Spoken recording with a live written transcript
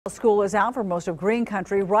School is out for most of Green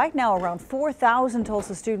Country. Right now, around 4,000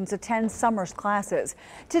 Tulsa students attend summer classes.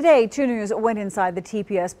 Today, 2 News went inside the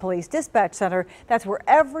TPS Police Dispatch Center. That's where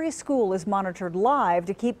every school is monitored live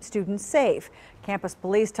to keep students safe. Campus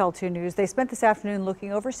police tell 2 News they spent this afternoon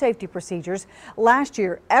looking over safety procedures. Last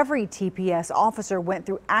year, every TPS officer went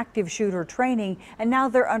through active shooter training, and now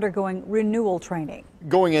they're undergoing renewal training.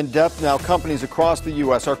 Going in depth now, companies across the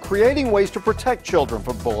U.S. are creating ways to protect children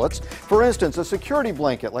from bullets. For instance, a security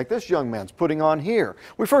blanket like this young man's putting on here.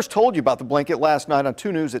 We first told you about the blanket last night on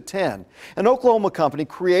 2 News at 10. An Oklahoma company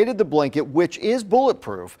created the blanket, which is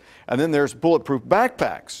bulletproof. And then there's bulletproof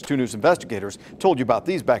backpacks. 2 News investigators told you about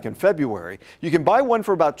these back in February. You can buy one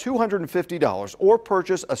for about $250 or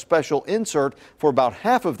purchase a special insert for about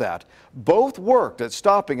half of that. Both worked at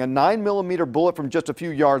stopping a 9mm bullet from just a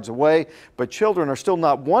few yards away, but children are still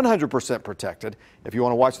not 100% protected. If you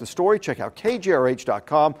want to watch the story, check out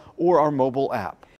KJRH.com or our mobile app.